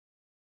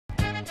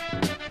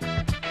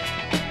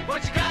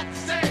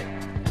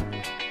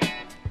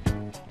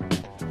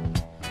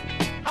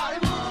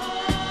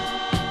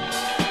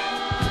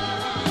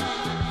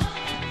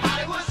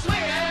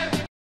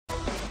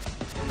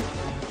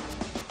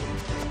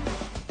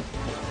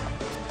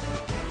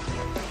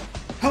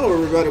Hello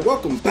everybody,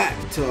 welcome back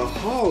to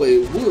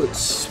Hollywood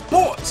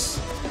Sports.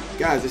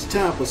 Guys, it's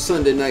time for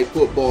Sunday Night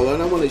Football,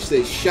 and I want to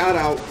say shout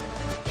out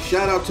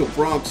to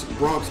Bronx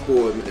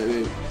boy,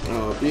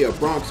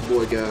 Bronx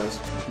boy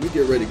guys. We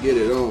get ready to get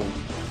it on.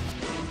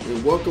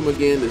 And welcome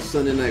again to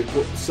Sunday Night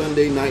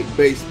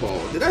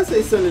Baseball. Did I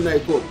say Sunday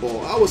Night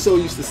Football? I was so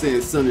used to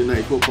saying Sunday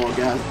Night Football,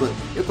 guys, but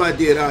if I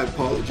did, I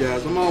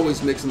apologize. I'm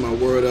always mixing my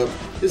word up.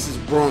 This is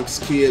Bronx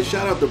Kid.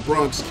 Shout out to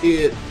Bronx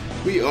Kid.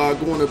 We are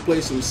going to play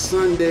some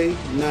Sunday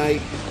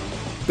Night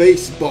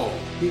Baseball.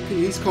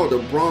 He's called the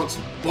Bronx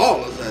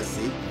Ballers, I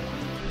see.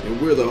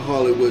 And we're the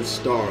Hollywood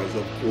Stars,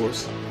 of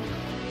course.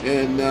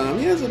 And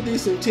he has a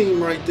decent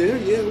team right there.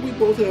 Yeah, we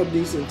both have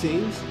decent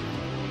teams.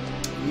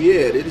 Yeah,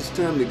 it is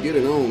time to get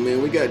it on,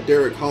 man. We got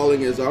Derek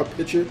Holling as our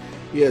pitcher.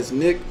 He has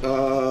Nick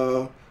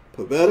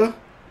Pavetta,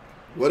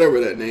 whatever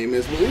that name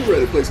is. But we're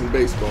ready to play some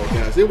baseball,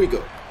 guys. Here we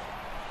go.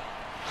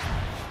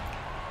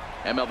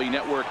 MLB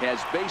Network has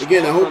baseball.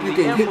 Again, I hope you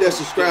can hit that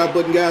subscribe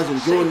button, guys,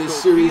 and join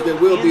this series. There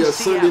will be a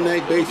Sunday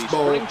Night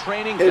Baseball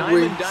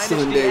every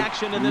Sunday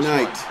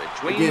night.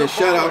 Again,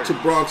 shout out to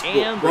Bronx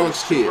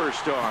Kid.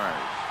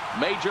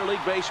 Major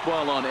League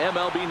Baseball on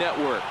MLB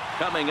Network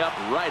coming up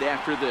right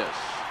after this.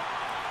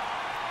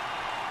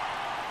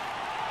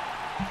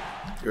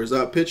 There's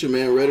our pitcher,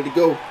 man, ready to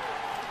go.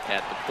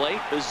 At the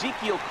plate,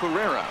 Ezekiel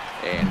Carrera,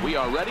 and we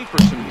are ready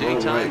for some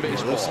daytime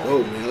baseball. Let's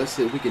go, man. Let's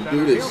see if we can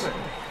do this.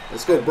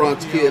 Let's go,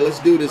 Bronx Kid. Let's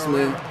do this,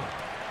 man.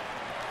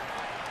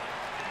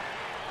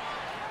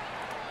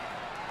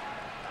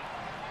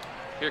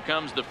 Here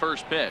comes the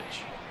first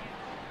pitch.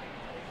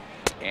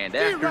 And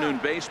afternoon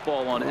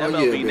baseball on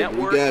MLB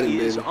Network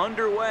is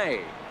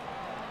underway.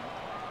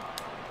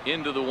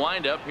 Into the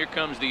windup. Here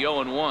comes the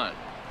 0-1.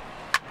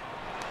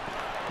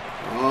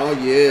 Oh,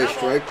 yeah.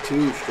 Strike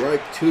two.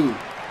 Strike two.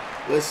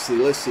 Let's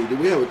see. Do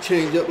we have a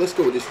changeup? Let's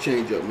go with this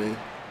changeup, man.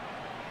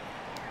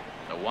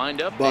 The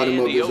windup bottom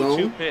and of the his 0-2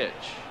 own pitch.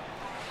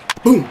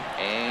 Boom.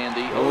 And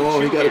the 0-2.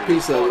 Oh, he got a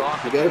piece of it.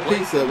 He got a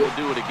piece of it. We'll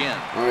do it again.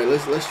 All right,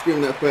 let's screen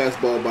that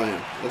fastball by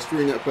him. Let's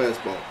screen that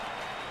fastball.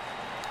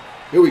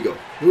 Here we go.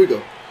 Here we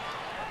go.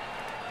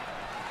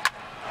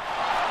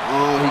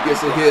 Oh, he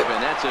gets a hit.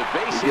 And that's a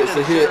base hit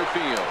in center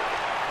field.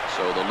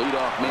 So the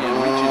leadoff man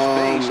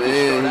reaches base. Oh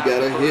man, he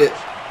got a hit.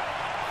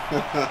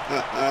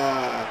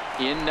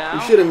 In now.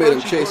 We should have made him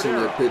chase on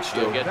that pitch,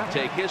 though. He'll get to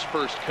take his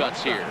first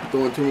cuts here.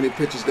 Throwing too many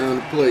pitches down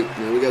the plate.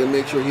 Now we got to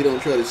make sure he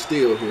don't try to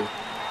steal here.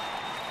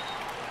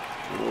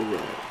 All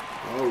right,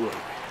 all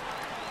right.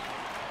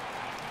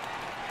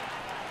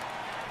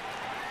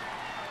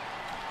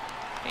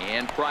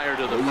 And prior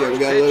to the we first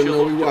gotta pitch, let him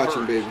know we look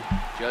watching, first. baby.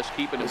 Just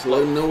keeping it Let's close.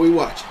 let him know we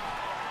watching.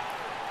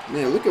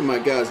 Man, look at my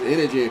guys'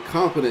 energy and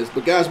confidence.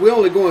 But guys, we're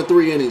only going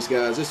 3 innings,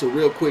 guys. It's a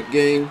real quick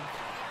game.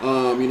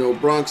 You know,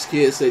 Bronx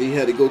Kid said he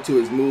had to go to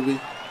his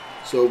movie,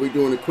 so we're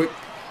doing a quick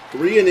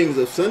 3 innings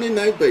of Sunday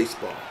Night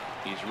Baseball.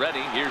 He's ready.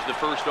 Here's the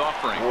first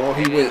offering. Oh,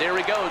 he and went. There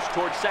he goes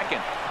towards second.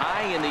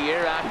 High in the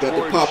air out We got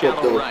towards the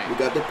pop-up, though. right. We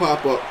got the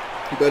pop-up.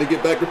 You better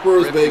get back to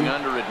first, Drifting baby.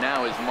 under it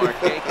now is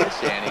Marquez,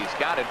 and he's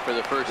got it for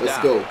the first out.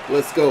 Let's go.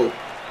 Let's go.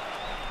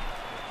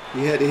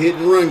 He had the hit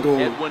and run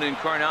going. Edwin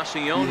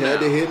Encarnacion He had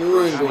the hit and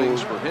run going.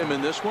 Swings for him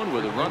in this one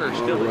with a runner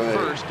still at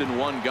first and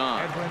 1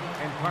 gone.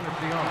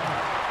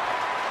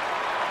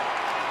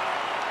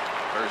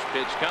 First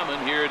pitch coming.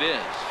 Here it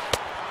is.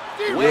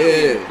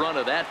 Way in front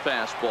of that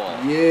fastball.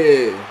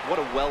 Yeah. What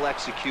a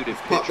well-executed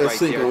Pop pitch that right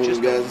sink there. on Just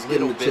him, guys. Let's a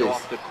get him little to bit chase.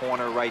 off the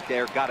corner right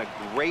there. Got a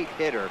great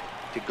hitter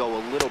to go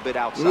a little bit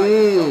outside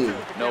the zone.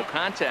 No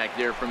contact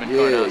there from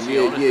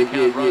Encarnacion. The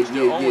count runs to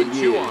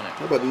 0-2 on it.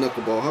 How about the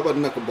knuckleball? How about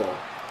the knuckleball?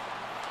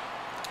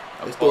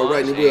 Let's throw it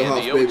right in the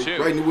wheelhouse, baby.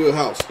 Right in the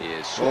wheelhouse.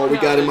 Oh, we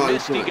got him out in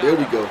front. There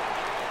we go.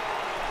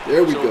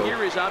 There we go.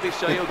 Here is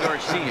Avisayo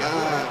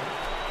Garcia.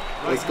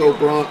 Let's go,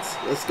 Bronx.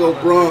 Let's go,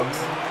 Bronx.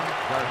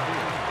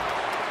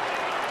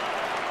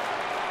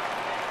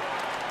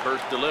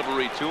 First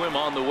delivery to him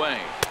on the way.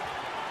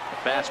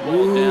 The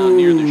fastball down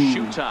near the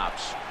shoe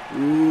tops.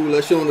 Ooh,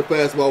 let's show him the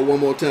fastball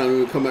one more time and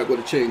we'll come back with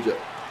a changeup.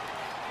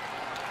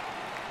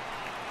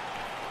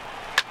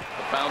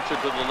 The bouncer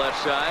to the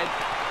left side.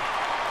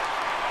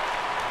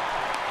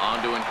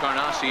 On to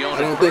Encarnacion.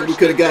 I don't think we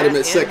could have got him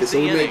at second, so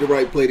we made the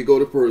right play to go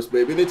to first,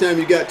 baby. Anytime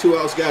you got 2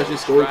 outs, guys,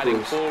 just go to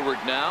first. Forward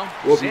now.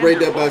 Well, if you rate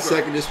that by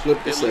second, just flip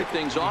to second. second.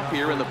 Things off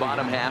here in the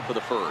bottom half of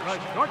the first.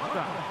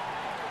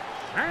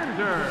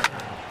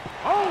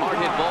 Hard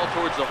hit ball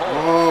towards the hole.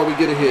 Oh, we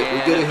get a hit. We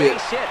get a hit.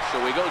 Hit.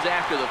 So he goes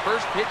after the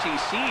first pitch he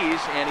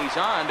sees, and he's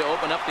on to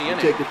open up the inning.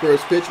 Take the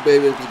first pitch,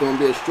 baby, if it's going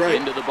to be a strike.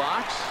 Into the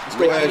box.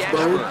 Let's go,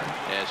 Ashburn.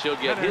 As he'll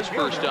get his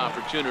first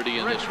opportunity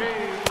in this one.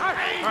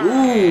 Ooh.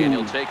 And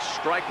he'll take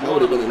strike one. That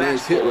would have been a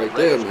nice hit right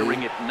there, man.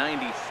 Registering at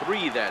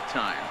 93 that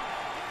time.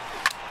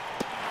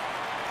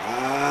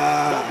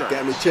 Ah,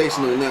 got me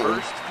chasing on that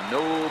one. First,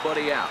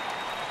 nobody out.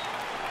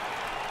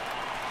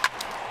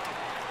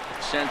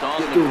 Sent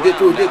on Get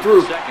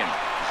through. Second.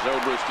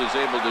 Zobrist is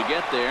able to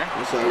get there.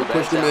 That's all right. We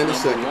pushed him in a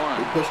second.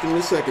 We pushed him in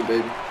a second,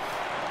 baby.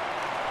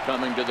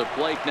 Coming to the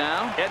plate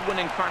now, Edwin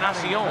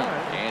Encarnacion,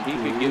 and he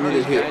could give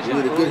these hit. guys We an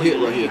need a good early hit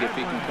right lead here. if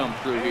he can come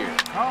through here.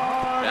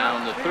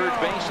 Down the third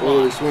baseline.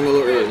 Oh, he swung a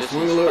little early. This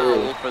Swung a is little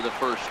foul early. for the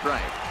first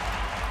strike.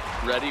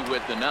 Ready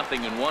with the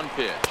 0-1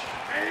 pitch.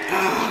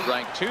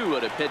 Strike 2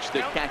 at a pitch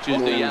that catches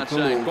the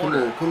outside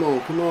corner. Come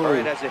on. All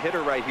right, as a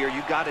hitter right here,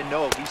 you got to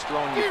know he's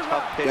throwing you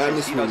tough Got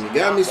me pitches. He does swinging. not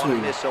Got me want to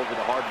swinging. miss over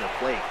the heart of the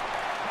plate.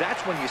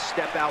 That's when you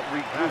step out,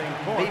 regroup,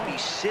 maybe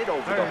sit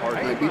over the heart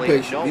of the Be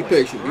plate. patient. Be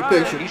patient. Be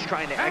patient. He's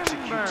trying to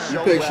execute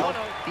so patient. well,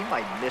 he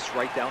might miss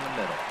right down the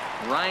middle.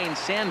 Ryan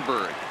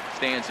Sandberg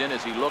stands in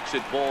as he looks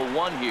at ball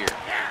 1 here.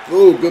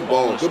 Oh, good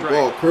ball. Good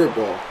ball.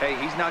 Curveball. Hey,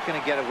 he's not going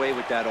to get away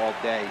with that all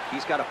day.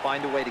 He's got to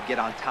find a way to get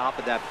on top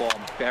of that ball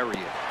and bury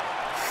it.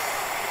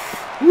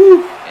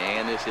 Woo.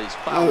 And this is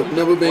foul. I've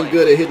never been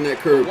good at hitting that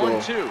curveball.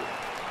 1-2.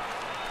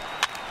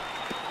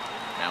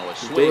 Now a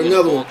swing and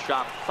another full one.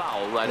 chop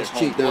foul right That's at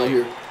home cheap down plate.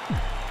 here.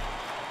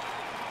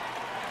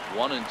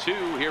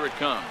 1-2. Here it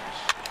comes.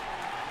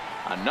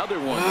 Another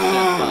one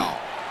sent foul.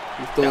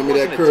 He's throwing me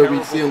that curve.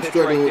 You see him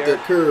struggling with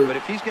that curve. But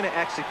if he's going to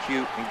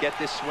execute and get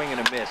this swing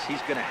and a miss,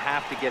 he's going to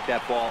have to get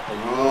that ball a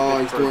little Oh,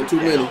 bit he's throwing too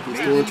further many. down. He's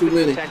Maybe throwing too even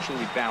many.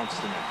 potentially bounce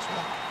the next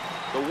one.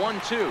 The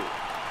 1-2.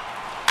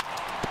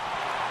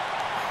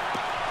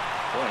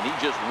 Boy, and he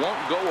just won't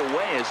go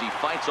away as he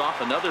fights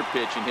off another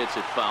pitch and hits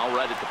it foul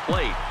right at the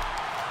plate.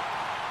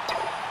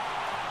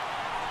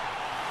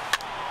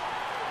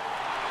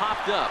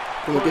 Popped up.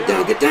 Come on, get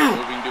down, get down.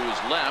 Moving to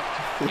his left.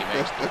 He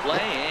makes the play,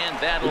 and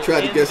that'll We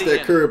tried to end guess the that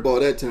inning. curveball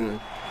that time.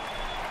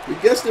 We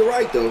guessed it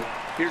right, though.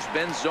 Here's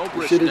Ben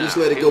Zobrist Should have now. just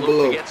let it He'll go look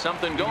below. to get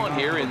something going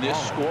here in this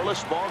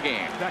scoreless ball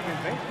game. Second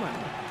baseman,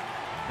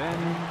 Ben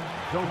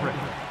Zobrist.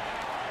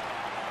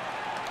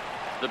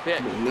 The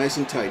pitch. Nice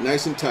and tight,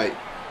 nice and tight.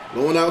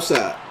 Going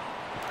outside.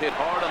 Hit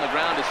hard on the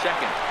ground to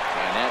second.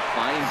 And that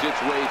finds its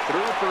way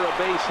through for a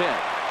base hit.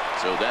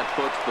 So that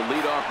puts the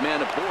leadoff man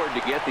aboard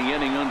to get the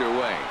inning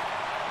underway.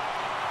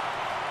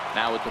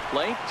 Now at the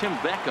plate, Tim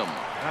Beckham.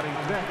 Batting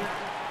sixth,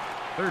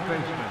 third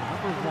baseman,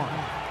 number 1,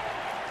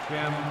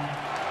 Tim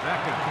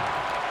Beckham.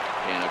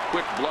 And a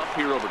quick bluff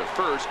here over to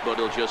first, but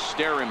he'll just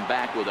stare him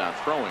back without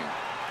throwing.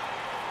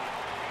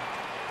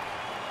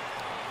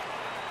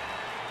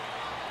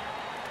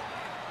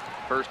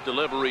 First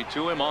delivery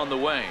to him on the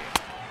way.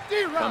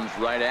 Comes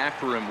right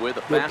after him with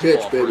a Good fastball pitch,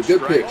 for baby. a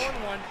Good strike. pitch.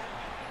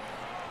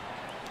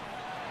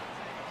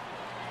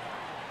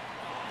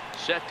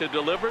 Set to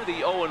deliver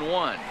the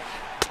 0-1.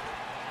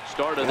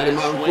 Start of Got that him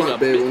out in swing front, a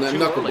baby, bit on that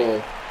too early.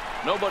 knuckleball.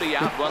 Nobody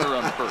out, runner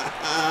on first.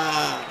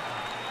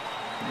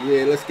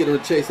 Yeah, let's get him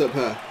to chase up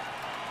high.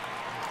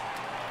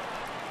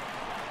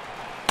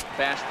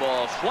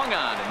 Fastball swung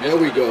on and There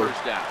we missed for the go.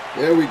 first out.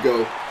 There we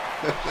go.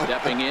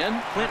 Stepping in,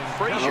 Clint All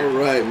Frazier.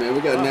 right, man.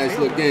 We got a nice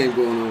little game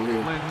going on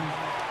here. Clint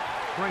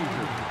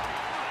Frazier.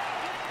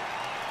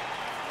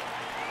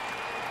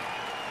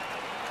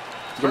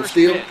 He's going to First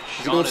steal? pitch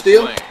Is he on going to its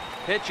steal? way.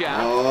 Pitch out.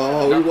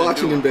 Oh, we're Nothing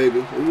watching him, doing.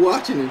 baby. We're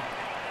watching him.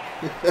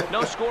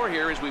 No score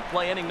here as we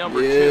play inning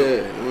number 2.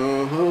 Yeah,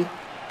 uh-huh.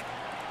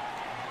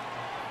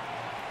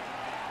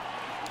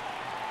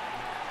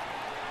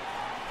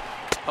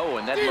 Oh,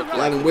 and that looked Got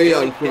like him way the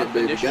out in very front,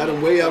 baby. definition Got him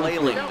of way out in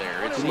flailing front.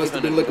 there. It's He must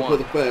have even been at looking for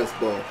the 1.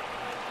 fastball.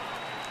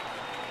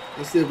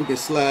 Let's see if we can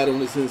slide on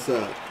this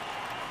inside.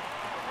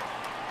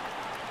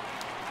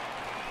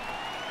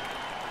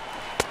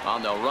 Well,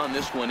 they'll run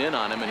this one in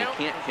on him, and he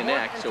can't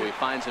connect, so he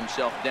finds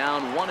himself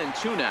down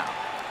 1-2 now.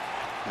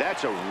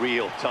 That's a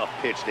real tough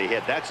pitch to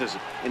hit. That's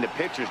in the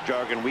pitcher's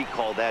jargon, we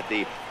call that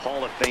the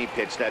Hall of Fame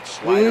pitch. That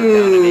slider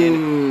down and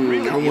in.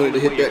 Really, I the wanted to only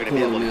hit way you're that gonna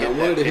be able corner, man. to I hit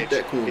wanted to that hit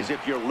that pitch corner. is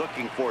if you're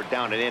looking for it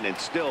down and in, and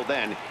still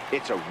then,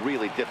 it's a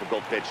really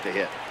difficult pitch to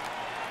hit.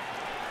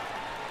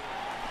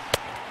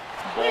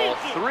 Ball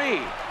 3.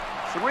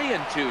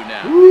 3-2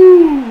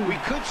 now. We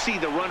could see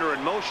the runner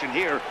in motion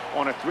here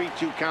on a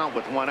 3-2 count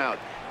with 1 out.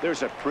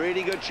 There's a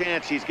pretty good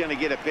chance he's going to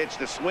get a pitch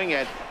to swing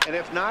at, and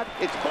if not,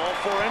 it's ball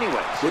 4 anyways.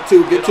 Get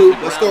two, get Hit two. off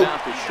the Let's ground go.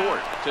 out to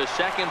short. To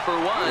second for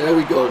 1. There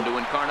we go. On to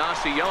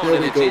Encarnacion, There and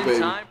we it's go, in baby.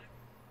 time.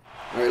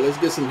 All right, let's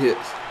get some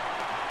hits.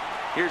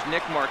 Here's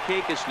Nick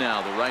Markakis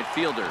now, the right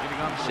fielder.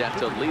 Set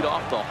to lead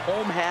off the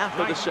home half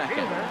of the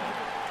second.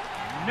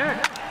 Nick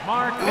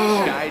Mark.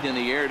 Oh. Skied in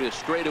the air to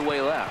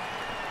straightaway left.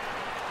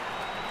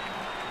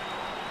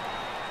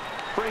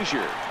 Frazier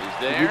is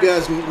there. You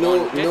guys know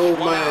One pitch, know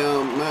one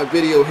out. my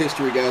video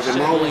history, guys.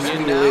 I'm always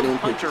Settling in swinging late now, on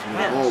Hunter pitches,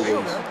 man. Pence.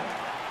 Always.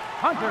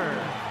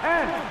 Hunter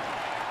and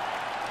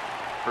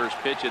First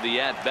pitch of the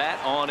at-bat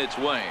on its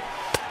way.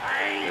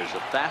 There's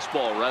a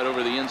fastball right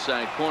over the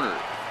inside corner.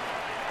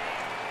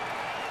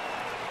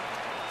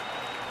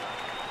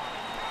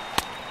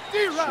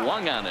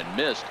 Swung on and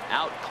missed.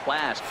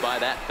 Outclassed by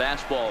that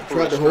fastball for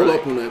Tried a to hold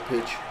strike. up on that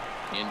pitch.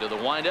 Into the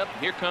windup.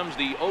 Here comes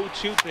the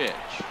 0-2 pitch.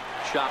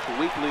 Chopped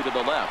weakly to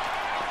the left.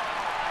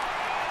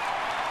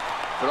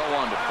 Throw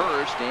on to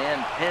first,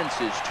 and Pence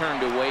is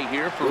turned away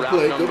here for Good out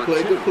play, number good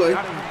play, 2. good play.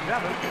 batting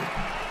seventh.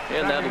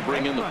 And that'll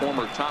bring in the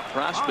former top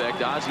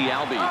prospect, Ozzie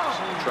Albies.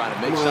 Try to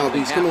make Come on,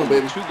 something Albies, come happen on,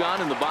 baby. with 2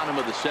 gone in the bottom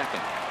of the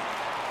second.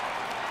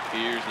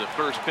 Here's the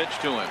first pitch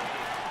to him.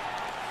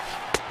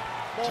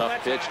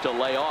 Tough pitch to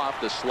lay off.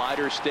 The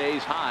slider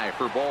stays high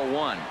for ball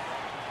one.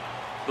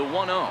 The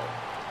 1-0.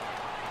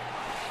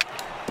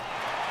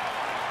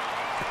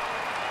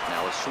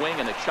 Now a swing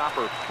and a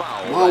chopper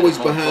foul. I'm always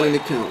behind in the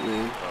count,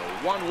 man.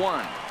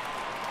 1-1.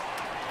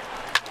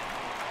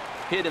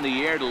 Hit in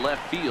the air to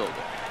left field.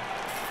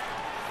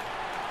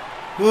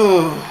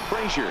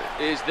 Frazier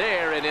is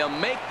there, and he'll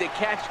make the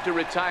catch to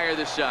retire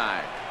the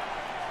side.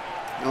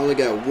 I only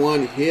got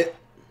one hit.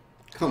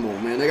 Come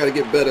on, man. I got to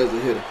get better as a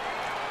hitter.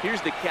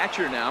 Here's the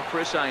catcher now,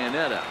 Chris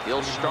Iannetta.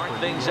 He'll start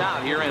things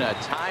out here in a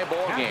tie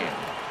ball game.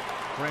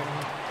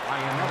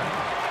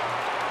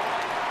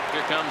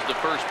 Here comes the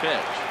first pitch.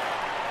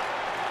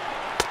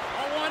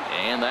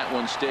 And that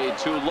one stayed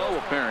too low,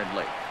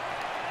 apparently.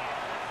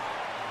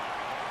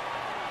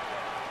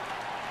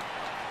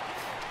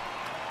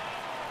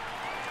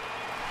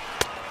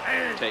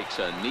 Takes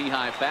a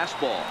knee-high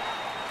fastball.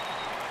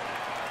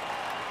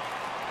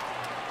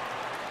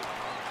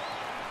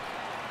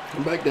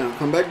 Come back down,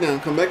 come back down,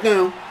 come back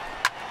down.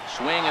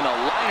 Swing and a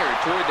liner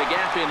toward the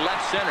gap in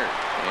left center.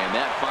 And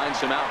that finds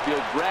some outfield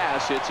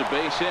grass. It's a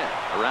base hit.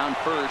 Around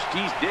first,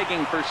 he's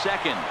digging for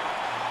second.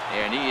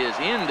 And he is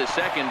into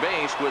second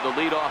base with a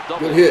leadoff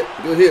double. Good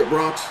hit,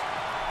 Bronx.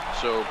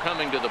 So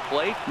coming to the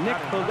plate, Nick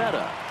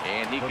Pivetta.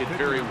 And he could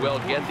very well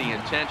get the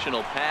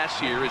intentional pass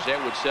here, as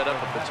that would set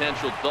up a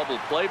potential double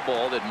play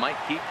ball that might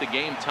keep the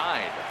game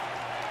tied.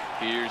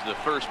 Here's the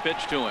first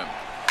pitch to him.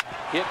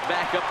 Hit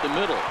back up the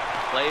middle.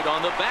 Played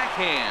on the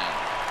backhand.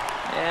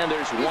 And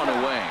there's one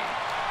away.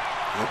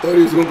 I thought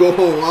he was going to go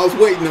home. I was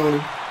waiting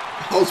on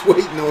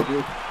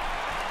him.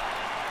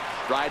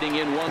 Riding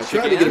in once I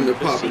tried to get him to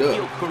pop it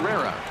Ezekiel up.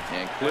 Carrera.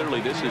 And clearly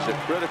this is a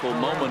critical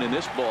moment in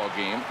this ball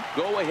game.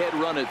 Go ahead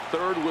run at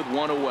third with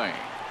one away.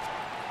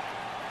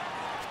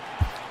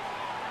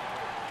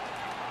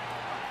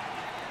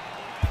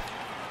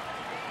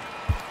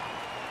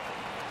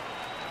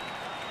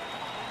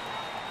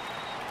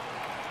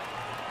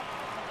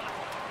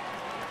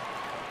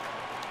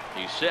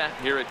 He's set.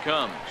 Here it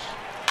comes.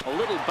 A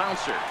little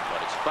bouncer,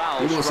 but it's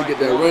foul. He wants to get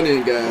that run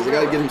in, guys. I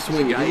got to get him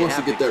swinging. He wants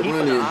to get that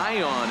run in. Keep an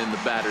eye on in the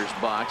batter's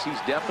box.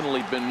 He's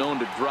definitely been known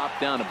to drop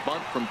down a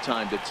bunt from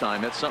time to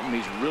time. That's something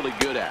he's really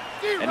good at.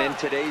 And in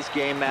today's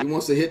game, he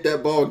wants to hit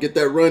that ball, get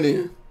that run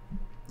in.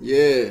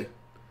 Yeah.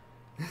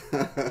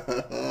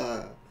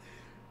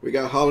 We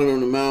got Holland on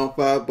the mound.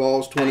 5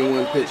 balls,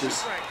 21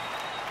 pitches.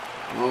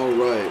 All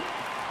right.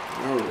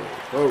 All right.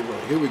 All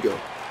right. Here we go.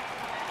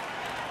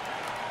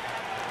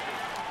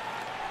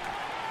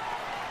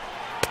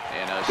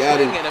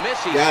 Got him.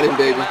 Got him,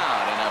 baby.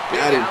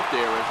 Got him. Out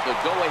there as the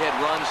go-ahead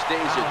run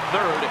stays at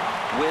third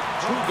with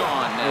 2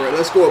 gone now. All right,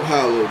 let's go up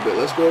high a little bit.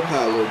 Let's go up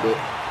high a little bit.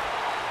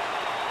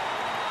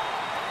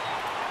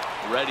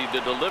 Ready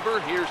to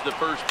deliver. Here's the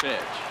first pitch.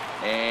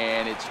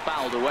 And it's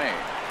fouled away.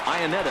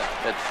 Iannetta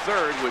at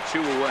third with 2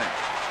 away.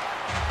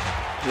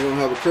 He don't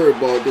have a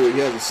curveball, do he? He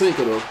has a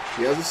sinker, though.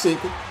 He has a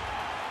sinker.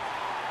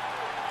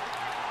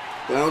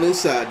 Down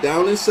inside.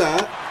 Down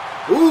inside.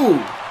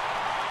 Ooh!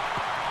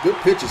 Good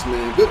pitches,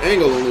 man. Good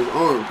angle on his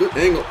arm. Good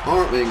angle,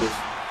 arm angles.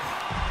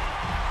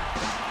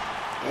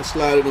 I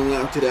slide it on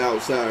out to the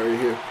outside right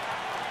here.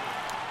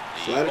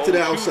 Slide it to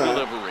the outside.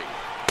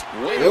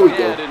 There we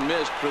go. And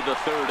missed for the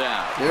third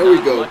out. There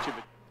we go.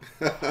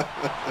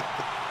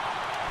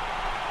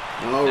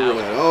 All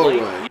right, all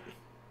right.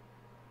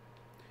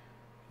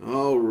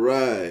 All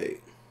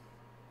right.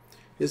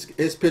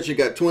 His pitcher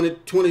got 20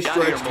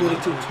 strikes,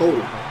 22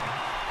 total.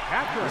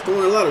 He's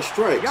throwing a lot of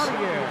strikes.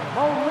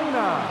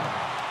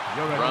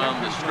 From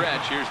the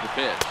stretch, here's the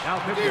pitch.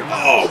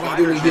 Oh, why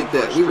didn't we hit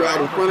that? We were out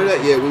in front of that?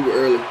 Yeah, we were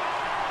early.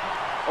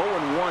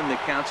 0-1 the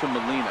count to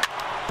Molina.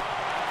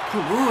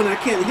 Come on, I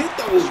can't hit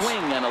those.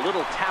 Swing and a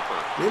little tapper.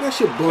 Maybe I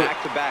should bunt.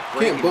 Back-to-back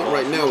Can't bunt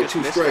right now with 2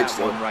 strikes,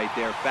 though. One right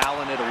there,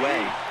 fouling it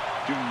away.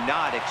 Do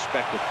not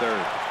expect a third.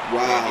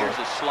 Wow. And here's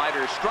a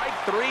slider. Strike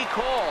 3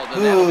 called.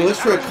 Oh,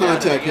 let's try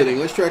contact hitting.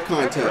 Let's try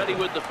contact. Ready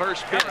with the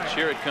first pitch.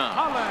 Here it comes.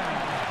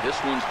 This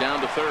one's down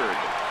to third.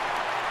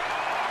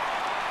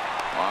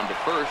 On to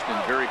first,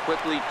 and very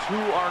quickly 2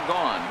 are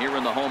gone here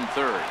in the home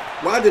third.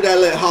 Why did I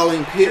let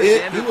Holland hit?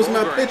 He was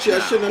my pitcher.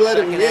 I shouldn't have let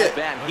him hit.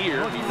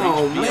 Here,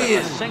 Oh,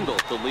 man. A single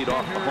to lead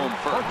off the home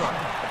first.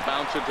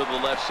 Bounce it to the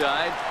left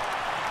side.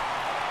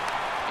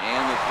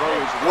 And the throw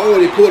is... Oh,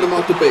 they pulled him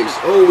off the base.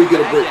 Oh, we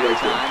get a break right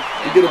there.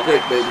 We get a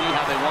break, baby. See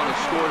how they want to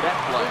score that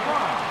play.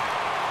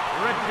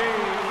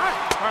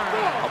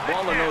 A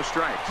ball and no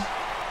strikes.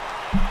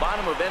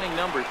 Bottom of inning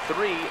number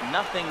 3,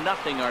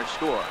 0-0 our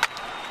score.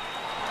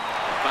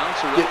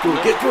 Get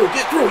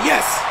through,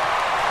 yes!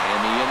 And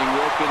the inning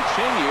will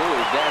continue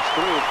as that's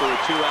through for a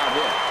 2-out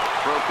hit.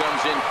 Throw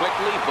comes in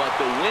quickly, but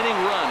the winning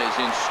run is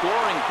in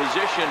scoring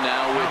position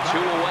now with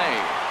 2 away.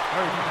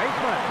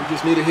 We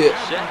just need a hit.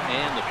 Set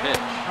and the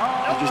pitch.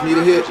 We just need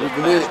a hit. We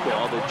can win it.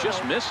 Ball that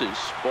just misses.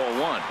 Ball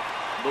 1.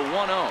 The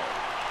 1-0.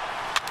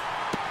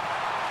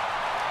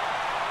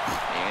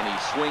 And he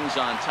swings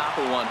on top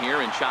of one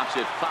here and chops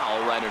it foul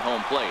right at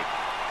home plate.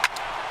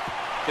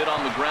 Hit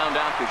on the ground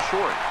out to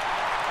short.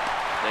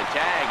 The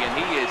tag, and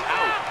he is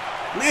out.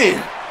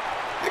 Man,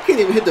 I can't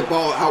even hit the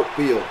ball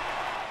outfield.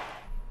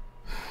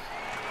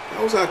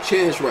 That was our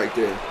chance right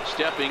there.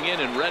 Stepping in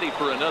and ready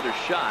for another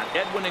shot,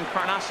 Edwin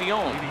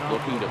Encarnacion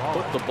looking to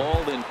put the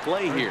ball in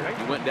play here.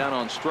 He went down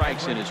on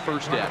strikes in his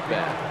first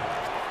at-bat.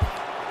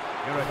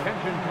 Your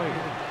attention, please.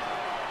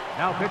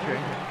 Now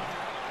pitching.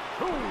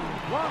 2-1-0.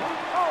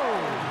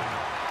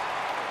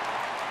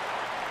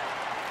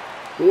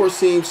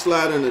 Four-seam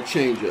slider and a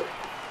changeup.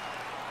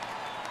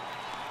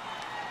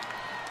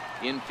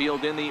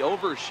 Infield in the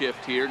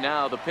overshift here.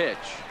 Now the pitch.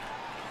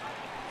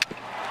 A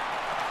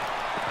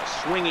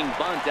swinging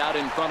bunt out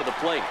in front of the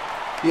plate.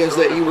 He has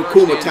that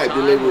Iwakuma type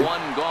delivery.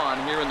 One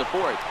gone here in the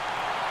fourth.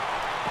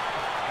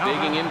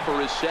 Digging in for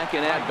his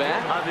second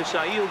at-bat,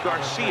 Avisail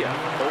Garcia.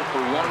 0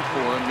 for 1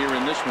 for him here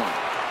in this one.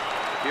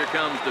 Here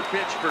comes the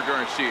pitch for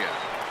Garcia.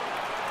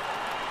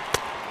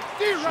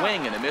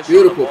 Swing and a miss.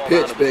 Beautiful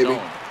pitch, baby.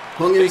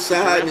 Hung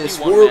inside and then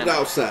swerved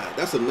outside.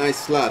 That's a nice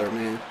slider,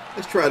 man.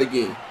 Let's try it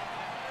again.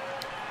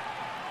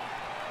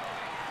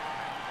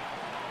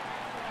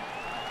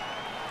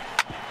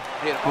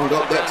 Hung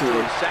up that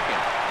time. Second,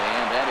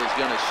 and that is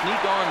going to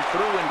sneak on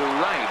through into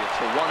right. It's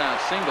a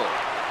one-out single.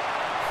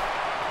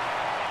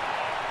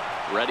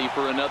 Ready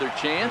for another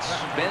chance.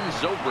 Ben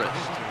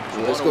Zobrist.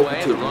 So let's go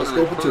for two. Let's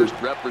go for two.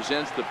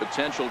 Represents the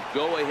potential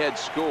go-ahead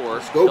score.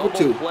 Let's go for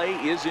two. Double play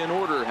is in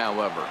order,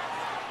 however.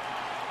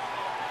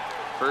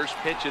 First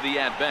pitch of the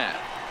at-bat.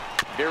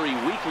 Very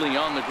weakly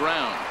on the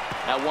ground.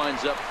 That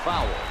winds up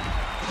foul.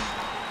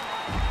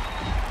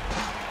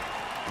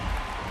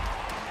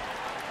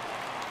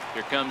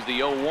 Here comes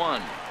the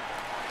 0-1.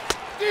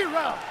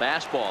 A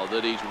fastball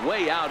that he's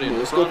way out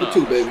in front of.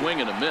 A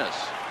swing and a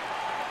miss.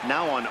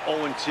 Now on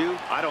 0-2,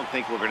 I don't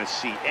think we're going to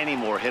see any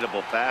more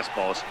hittable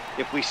fastballs.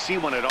 If we see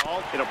one at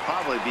all, it'll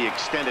probably be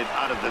extended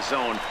out of the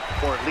zone,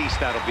 or at least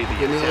that'll be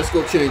the intent. Let's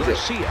go change up.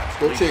 Let's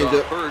go change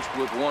up. First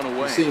with one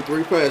away. We've seen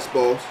 3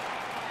 fastballs.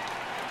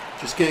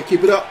 Just can't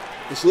keep it up.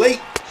 It's late.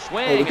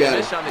 Swing, oh, we got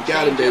him. We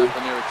got him, baby.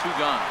 And there are 2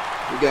 gone.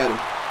 We got him.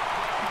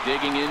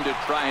 Digging in to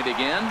try it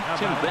again.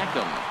 Tim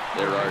Beckham.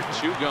 There are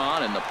 2 gone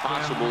and the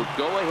possible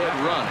go-ahead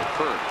run at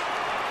first.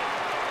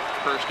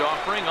 First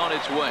offering on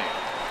its way.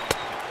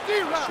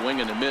 A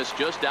swing and a miss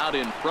just out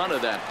in front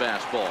of that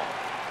fastball.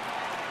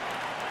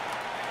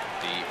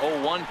 The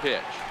 0-1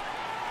 pitch.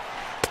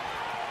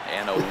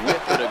 And a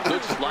whip and a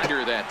good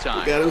slider that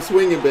time. We got him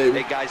swinging,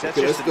 baby. Hey, guys, that's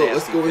okay, just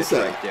let's go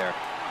inside. Right there.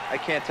 I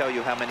can't tell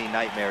you how many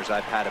nightmares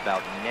I've had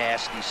about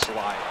nasty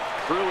sliding.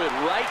 Threw it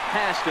right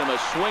past him. A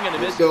swing and a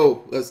miss. Let's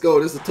go. Let's go.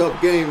 This is a tough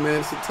game, man.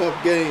 It's a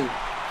tough game.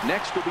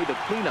 Next will be the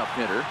cleanup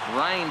hitter,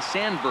 Ryan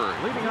Sandberg.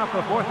 Leading off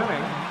the 4th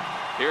inning.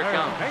 Here it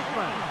comes.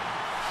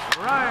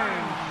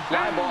 Ryan.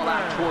 Fly ball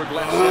out toward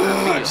left center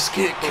field. I just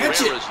can't catch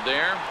it.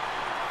 There.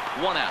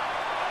 1 out.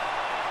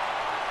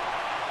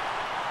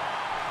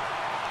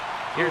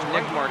 Here's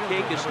Nick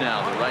Markakis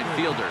now, the right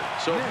fielder.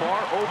 So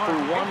far, 0 for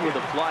 1 with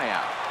a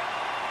flyout.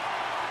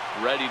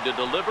 Ready to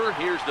deliver.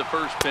 Here's the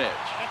first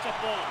pitch.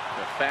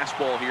 The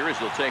fastball here as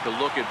he'll take a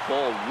look at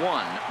ball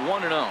 1.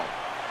 1-0.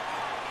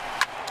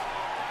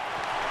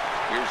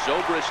 Here's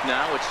Zobrist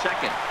now at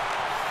second.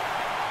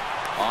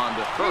 On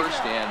to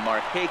first, and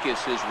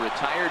Markakis is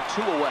retired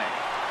 2 away.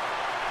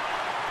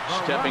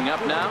 Stepping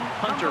up now,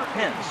 Hunter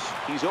Pence.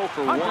 He's 0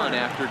 for 1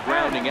 after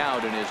grounding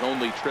out in his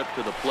only trip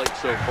to the plate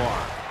so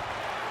far.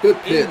 Good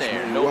pitch, in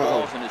there, man. no Wow.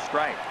 balls in his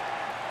strike.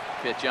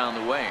 Pitch on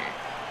the way.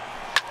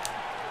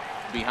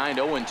 Behind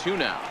 0-2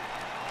 now.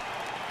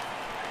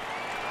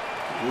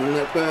 Run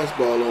that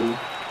fastball on me.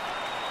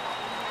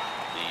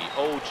 The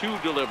 0-2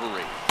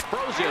 delivery.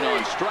 Frozen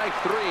on strike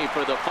 3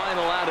 for the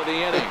final out of the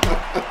inning.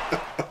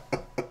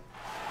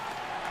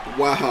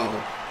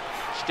 Wow.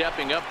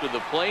 Stepping up to the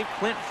plate,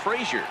 Clint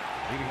Frazier.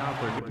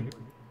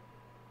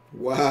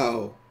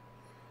 Wow.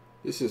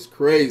 This is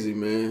crazy,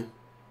 man.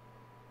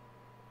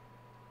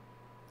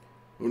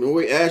 You know,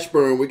 we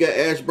got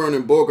Ashburn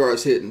and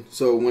Bogarts hitting.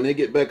 So when they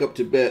get back up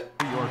to bat,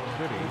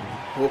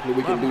 hopefully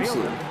we can do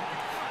something.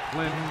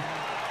 Clint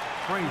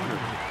Frazier.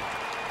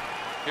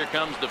 Here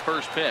comes the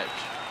first pitch.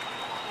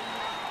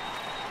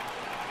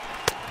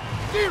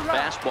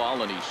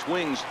 Fastball, and he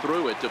swings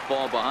through it to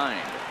fall behind.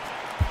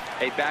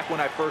 Hey, back when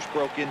I first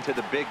broke into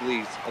the big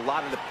leagues, a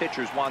lot of the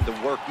pitchers wanted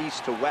to work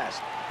east to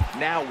west.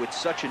 Now, with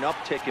such an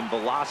uptick in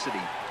velocity,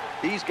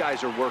 these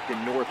guys are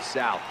working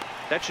north-south.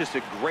 That's just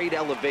a great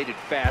elevated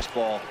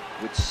fastball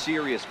with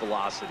serious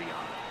velocity on it.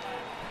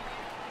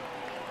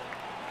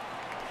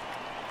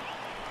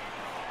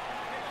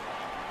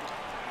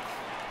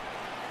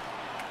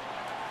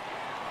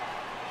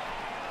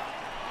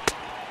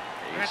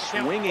 A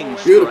swinging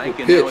beautiful strike,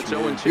 and pitch,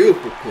 now it's 0-2.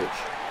 Beautiful pitch.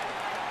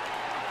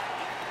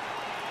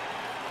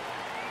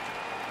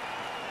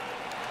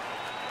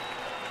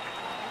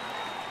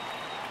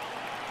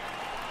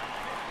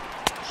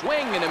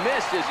 Swing and a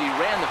miss as he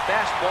ran the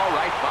fastball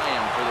right by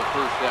him for the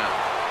first out.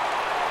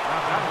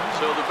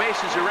 So the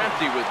bases are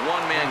empty with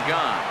 1 man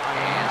gone.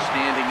 And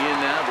standing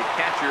in now, the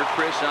catcher,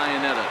 Chris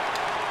Iannetta.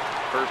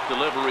 First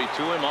delivery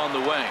to him on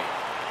the way.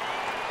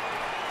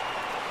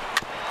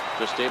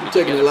 Just able I'm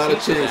taking to a lot of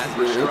piece chances,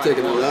 man. I'm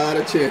taking a lot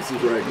of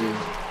chances right now.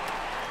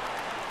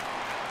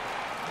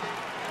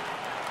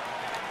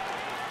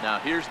 Now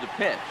here's the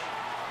pitch.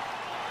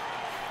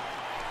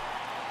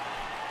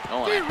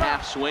 Oh, and a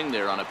half swing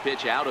there on a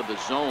pitch out of the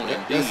zone.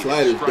 That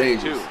slider's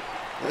dangerous.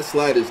 That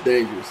slider's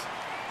dangerous.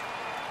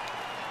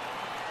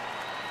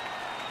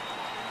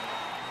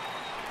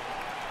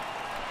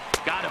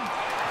 Got him.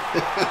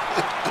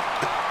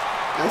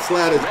 That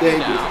slider's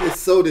dangerous.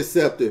 It's so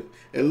deceptive.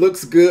 It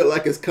looks good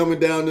like it's coming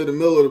down to the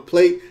middle of the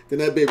plate. Then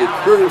that baby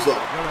curves off.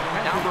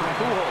 Albert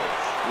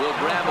Pujols will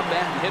grab a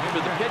bat and hit for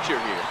the pitcher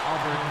here.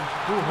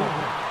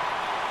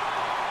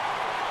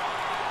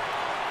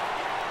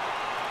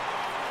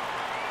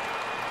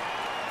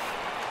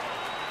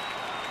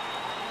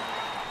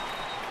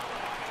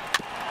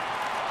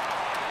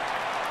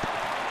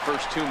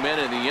 First 2 men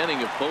in the inning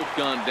have both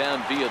gone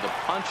down via the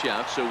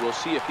punch-out, so we'll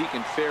see if he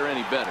can fare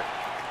any better.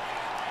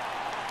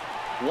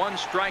 1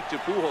 strike to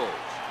Pujols.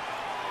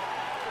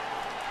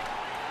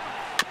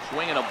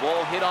 Swinging a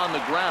ball hit on the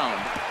ground,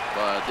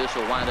 but this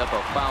will wind up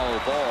a foul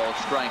ball,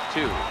 strike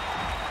 2.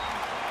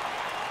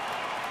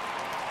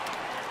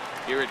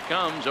 Here it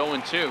comes,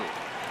 0-2.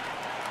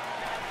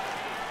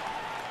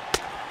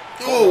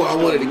 Oh, I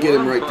wanted to get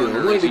him right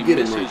there. I wanted to get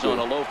him right there. On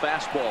a low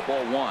fastball,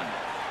 ball 1.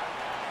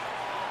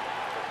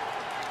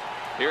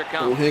 Here it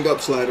comes. Don't hang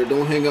up, slider.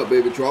 Don't hang up,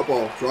 baby. Drop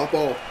off. Drop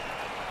off.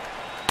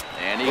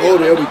 And oh,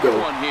 there we go.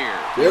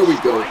 There we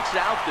go.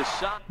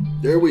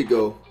 There we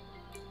go.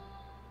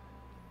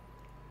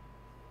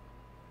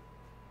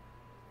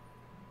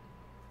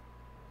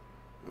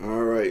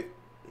 All right.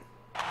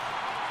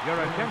 Your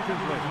attention,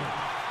 please.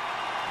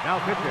 Now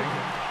pitching.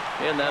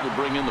 And that'll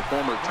bring in the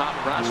former top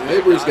prospect.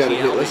 Avery's got a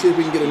hit. Let's see if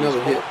we can get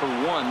another hit. For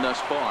 1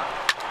 thus far.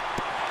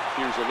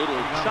 Here's a little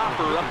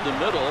chopper up the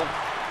middle.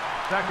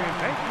 Second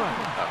baseman.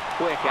 A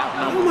quick out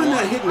How number 1. am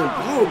I not hitting the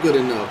ball good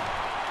enough?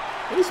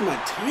 What is my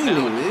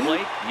timing, man?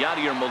 Plate,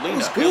 Yadier Molina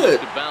That's good.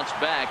 to bounce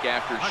back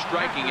after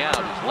striking out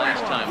his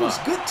last time That was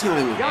up. good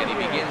timing. And he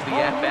begins the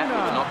at-bat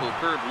with a knuckle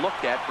curve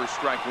looked at for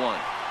strike 1.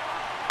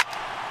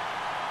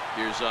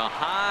 Here's a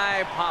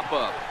high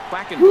pop-up.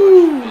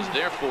 Quackenbush is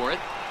there for it.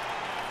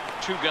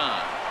 2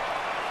 gone.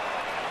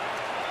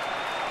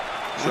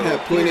 I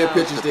have plenty of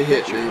pitches to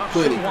hit, man.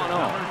 Plenty.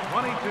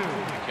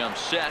 Becomes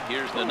set.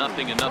 Here's the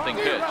 0-0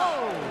 pitch.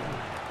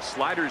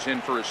 Sliders in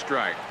for a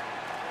strike.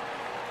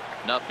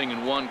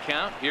 0-1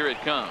 count. Here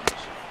it comes.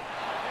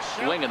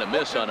 Swing and a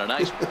miss on a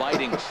nice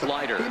biting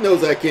slider. He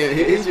knows I can't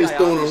hit. He's just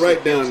throwing him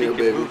right down there,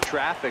 baby. Move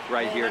traffic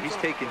right here. He's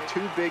taking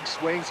 2 big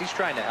swings. He's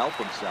trying to help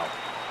himself.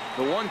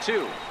 The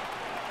 1-2.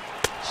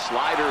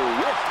 Slider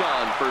whiffed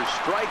on for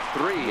strike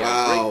 3.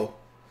 Wow.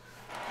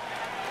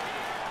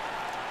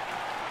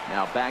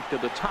 Now back to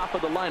the top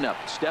of the lineup,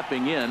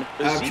 stepping in.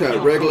 I've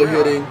tried regular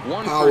hitting,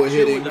 power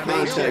hitting,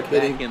 contact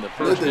hitting.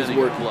 Nothing's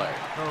working.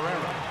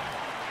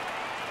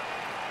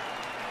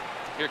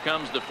 Here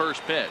comes the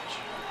first pitch.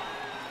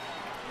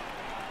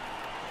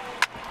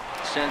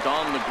 Sent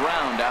on the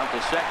ground out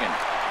to second.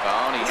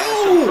 Oh, and he has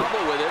some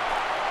trouble with it.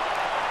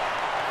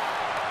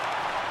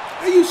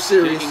 Are you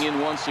serious? Digging in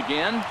once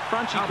again,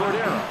 Franchy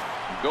Cordero.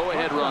 Go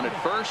ahead run at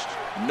first,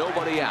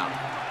 nobody out.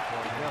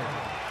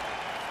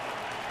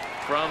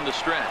 From the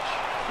stretch,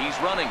 he's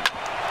running.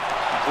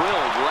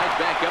 Drilled right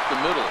back up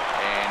the middle,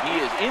 and he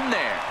is in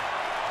there.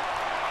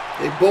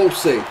 They both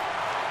safe.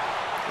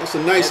 That's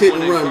a nice hit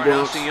and run,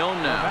 Bronx. Now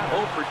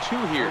 0 for 2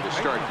 here to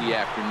start the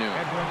afternoon.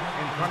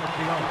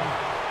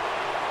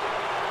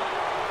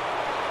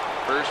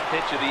 First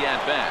pitch of the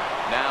at-bat.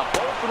 Now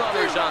both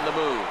runners on the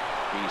move.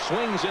 He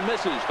swings and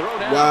misses. Throw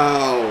down.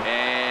 Wow.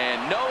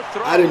 And no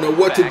throw. I didn't know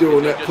what to do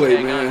on that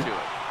play, man.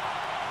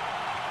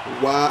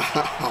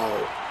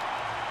 Wow.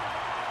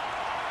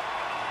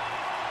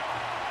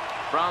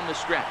 From the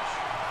stretch.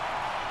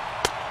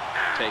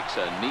 Takes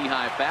a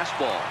knee-high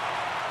fastball.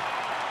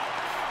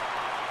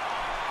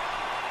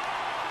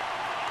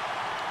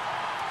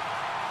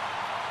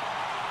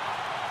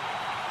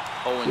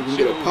 Oh, and 2,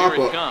 here it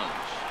comes.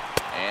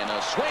 And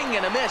a swing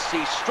and a miss.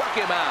 He struck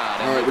him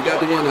out. All right, we got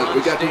the 1 out.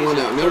 We got the 1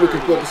 out. Now we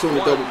can focus on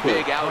the double play.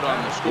 We get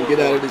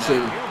out of this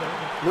inning.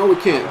 No, we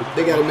can't.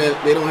 They got a man.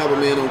 They don't have a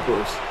man on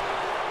first.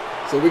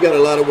 So we got a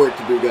lot of work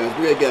to do, guys.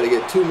 We got to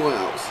get 2 more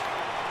outs.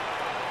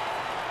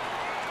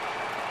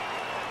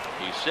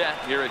 He's set.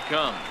 Here it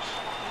comes.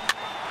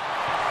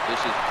 This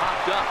is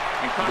popped up.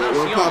 That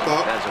one pop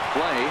out. Has a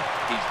play.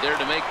 He's there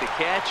to make the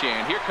catch,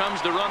 and here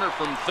comes the runner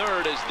from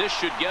third, as this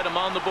should get him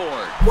on the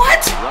board. What?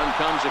 Run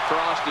comes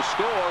across to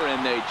score, and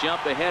they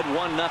jump ahead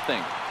 1-0.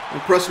 I'm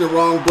pressing the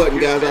wrong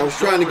button, guys. I was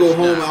trying to go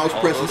home. I was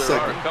pressing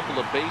second. There are a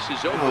couple of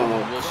bases open.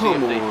 Oh, we'll see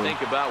if they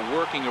think about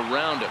working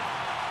around it.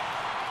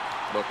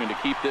 Looking to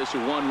keep this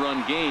a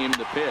 1-run game.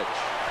 The pitch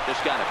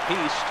just got a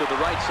piece to the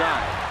right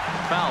side.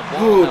 Foul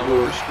ball,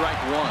 however, strike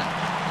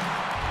 1.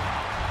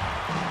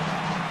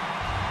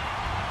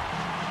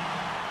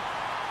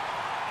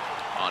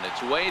 On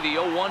its way, the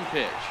 0-1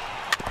 pitch.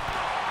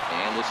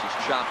 And this is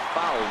chopped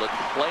foul at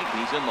the plate.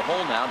 He's in the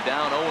hole now,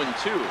 down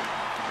 0-2.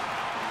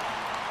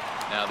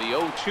 Now the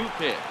 0-2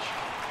 pitch.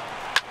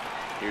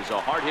 Here's a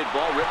hard hit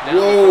ball ripped down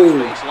the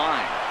first base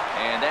line.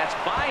 And that's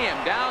by him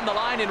down the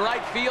line in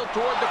right field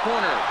toward the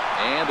corner.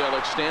 And they'll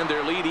extend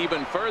their lead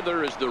even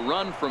further as the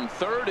run from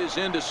third is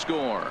in to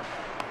score.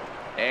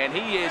 And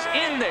he is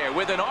in there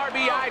with an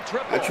RBI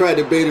triple. I tried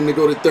to bait him to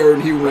go to third,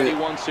 and he went.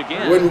 Once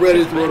again, wasn't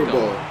ready to throw the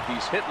ball.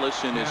 He's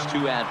hitless in his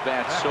 2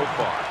 at-bats so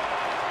far.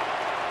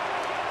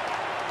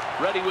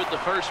 Ready with the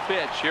first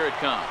pitch. Here it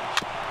comes.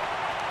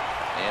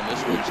 And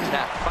this one's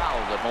tapped foul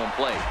at home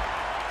plate.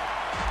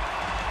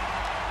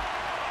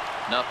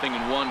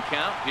 0-1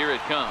 count. Here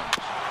it comes.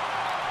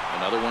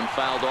 Another one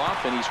fouled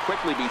off, and he's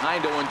quickly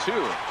behind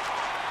 0-2.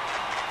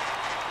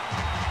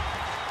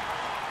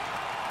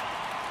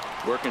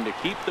 Working to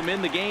keep them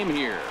in the game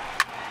here.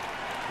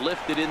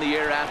 Lifted in the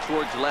air out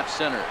towards left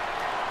center.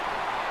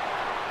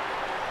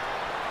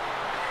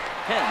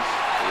 Pence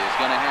is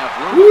going to have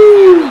room.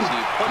 Woo!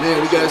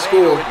 Man, we got to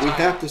score. We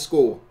have to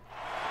score.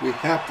 We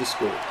have to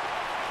score.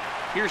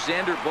 Here's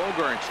Xander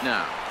Bogaerts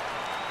now.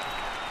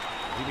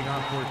 Leading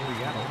on for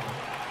Seattle,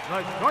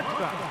 the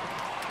shortstop,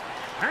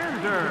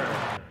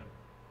 Xander.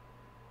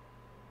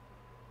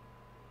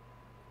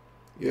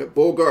 Yeah,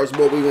 Bogart's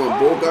what we want.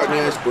 Bogart and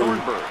Ashburn.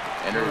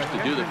 Enters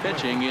to do the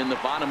pitching in the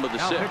bottom of the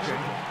 6th.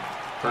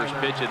 First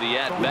pitch of the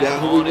at-bat. We got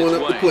who we want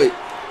up the plate.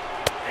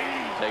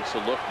 Takes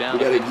a look down.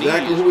 We got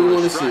exactly who we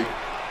want to see.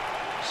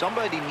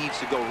 Somebody needs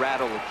to go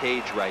rattle the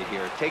cage right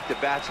here. Take the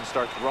bats and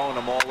start throwing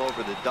them all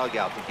over the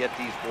dugout to get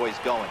these boys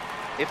going.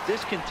 If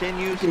this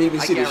continues, you can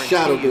even see the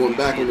shadow going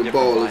back on the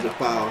ball as a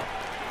foul.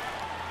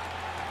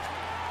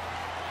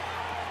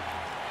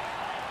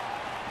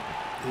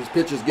 His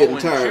pitcher's getting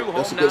tired.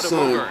 That's a good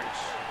sign.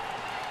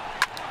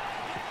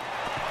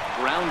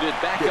 Grounded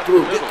back get up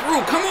through, the middle. get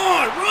through, come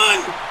on, run!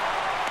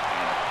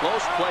 And a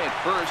close play at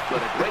first, but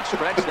a great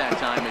stretch that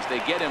time as they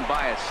get him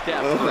by a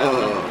step for out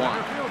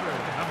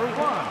number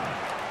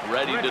 1.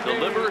 Ready to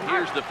deliver,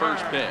 here's the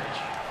first pitch.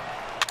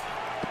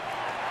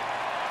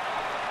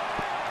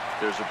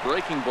 There's a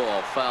breaking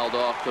ball fouled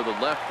off to the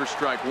left for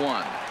strike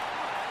 1.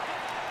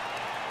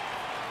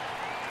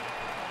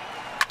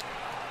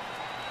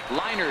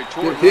 Liner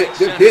toward good hit, right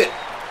good center. hit.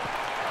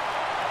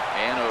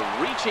 And a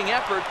reaching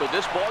effort, but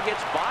this ball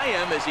gets by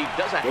him as he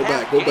does a go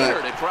half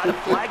gainer to try to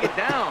flag it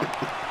down.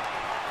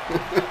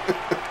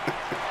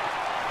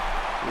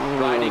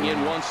 Riding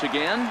in once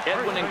again,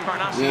 Edwin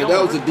Encarnacion. Yeah,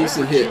 that was a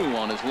decent hit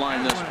on his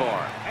line thus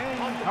far.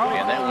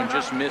 And that one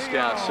just missed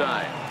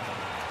outside.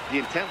 The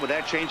intent with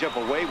that changeup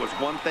away was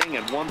one thing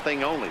and one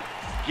thing only.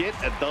 Get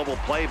a double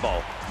play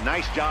ball.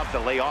 Nice job to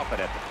lay off it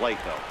at the plate,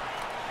 though.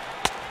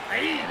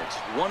 And it's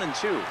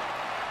 1-2.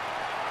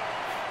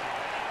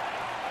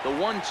 The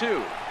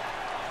 1-2.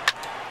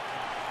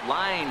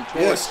 Line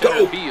towards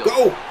center field.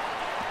 Go!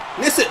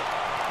 Miss it!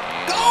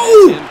 And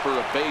go! In for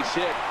a base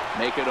hit.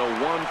 Make it a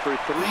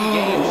 1-for-3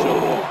 game so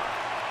far.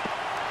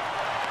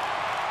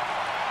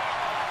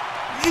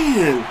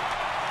 Man,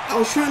 I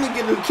was trying to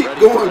get him to keep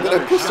going, but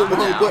I pushed the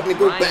wrong button to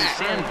go back.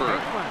 Sandberg,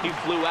 he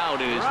flew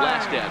out in his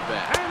last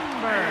at-bat.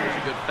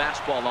 There's a good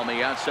fastball on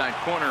the outside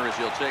corner as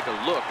he'll take a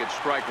look at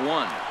strike 1.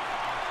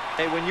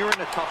 Hey, when you're in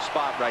a tough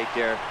spot right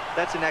there,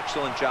 that's an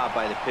excellent job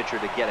by the pitcher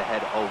to get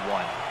ahead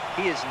 0-1.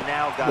 He has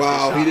now got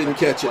he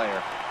didn't catch it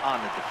player on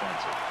the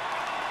defensive.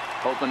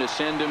 Hoping to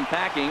send him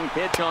packing.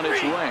 Pitch on its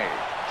way.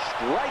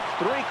 Strike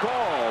 3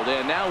 called,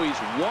 and now he's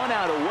 1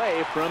 out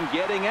away from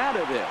getting out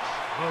of this.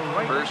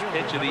 First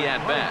pitch of the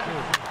at-bat.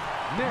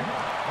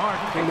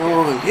 Come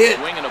on, hit!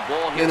 Swinging a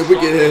ball. And if we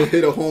could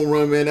hit a home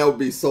run, man, that would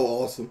be so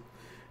awesome.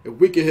 If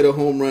we could hit a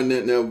home run,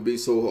 that would be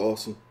so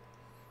awesome.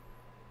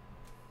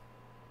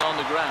 On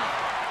the ground.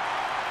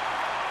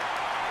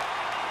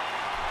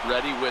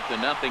 Ready with the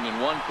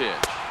 0-1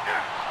 pitch.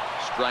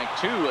 Strike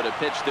 2 at a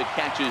pitch that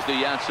catches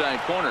the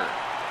outside corner.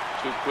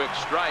 2 quick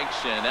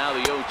strikes, and now the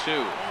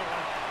 0-2.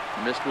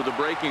 Missed with a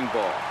breaking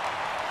ball.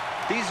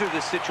 These are the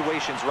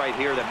situations right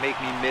here that make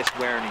me miss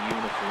wearing a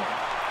uniform.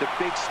 The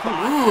big spot.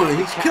 Come on,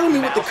 he's killing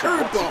me with the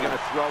curveball. What's he going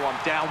to throw? I'm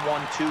down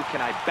 1-2.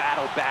 Can I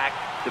battle back?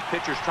 The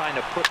pitcher's trying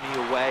to put me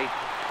away.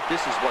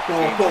 This is what the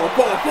game's all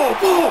about.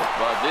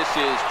 But this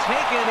is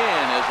taken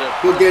in as a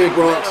good game,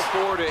 Bronx.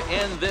 metaphor to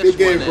end this good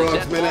game, one.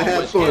 Bronx, man. I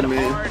had fun,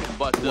 man. Hard,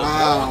 but the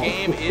wow.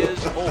 game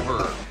is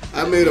over.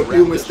 I made a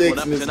few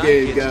mistakes in this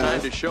game,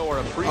 guys.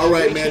 All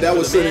right, man. That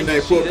was Sunday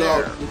night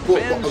football.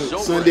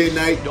 Sunday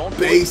night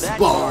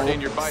baseball.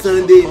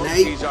 Sunday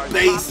night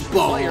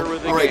baseball.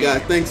 All right,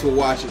 guys. Thanks for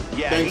watching.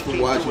 Thanks for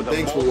watching.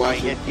 Thanks for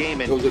watching.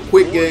 It was a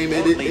quick game.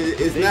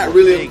 It's not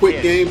really a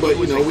quick game, but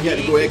you know we had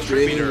to go extra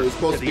innings. It was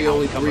supposed to be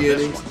only 3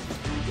 innings.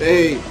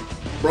 Hey,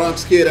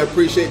 Bronx Kid, I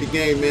appreciate the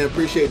game, man.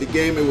 Appreciate the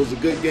game. It was a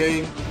good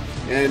game,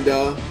 and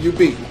you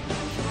beat me.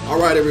 All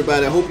right,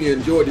 everybody. I hope you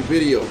enjoyed the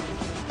video.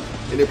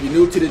 And if you're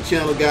new to the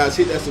channel, guys,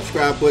 hit that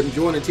subscribe button.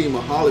 Join the team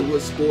of Hollywood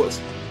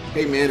Sports.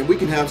 Hey, man, and we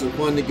can have some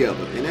fun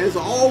together. And as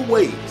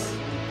always,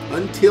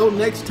 until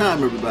next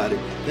time, everybody,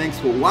 thanks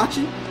for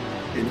watching.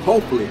 And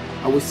hopefully,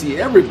 I will see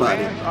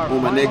everybody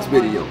on my next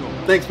video.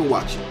 Thanks for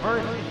watching.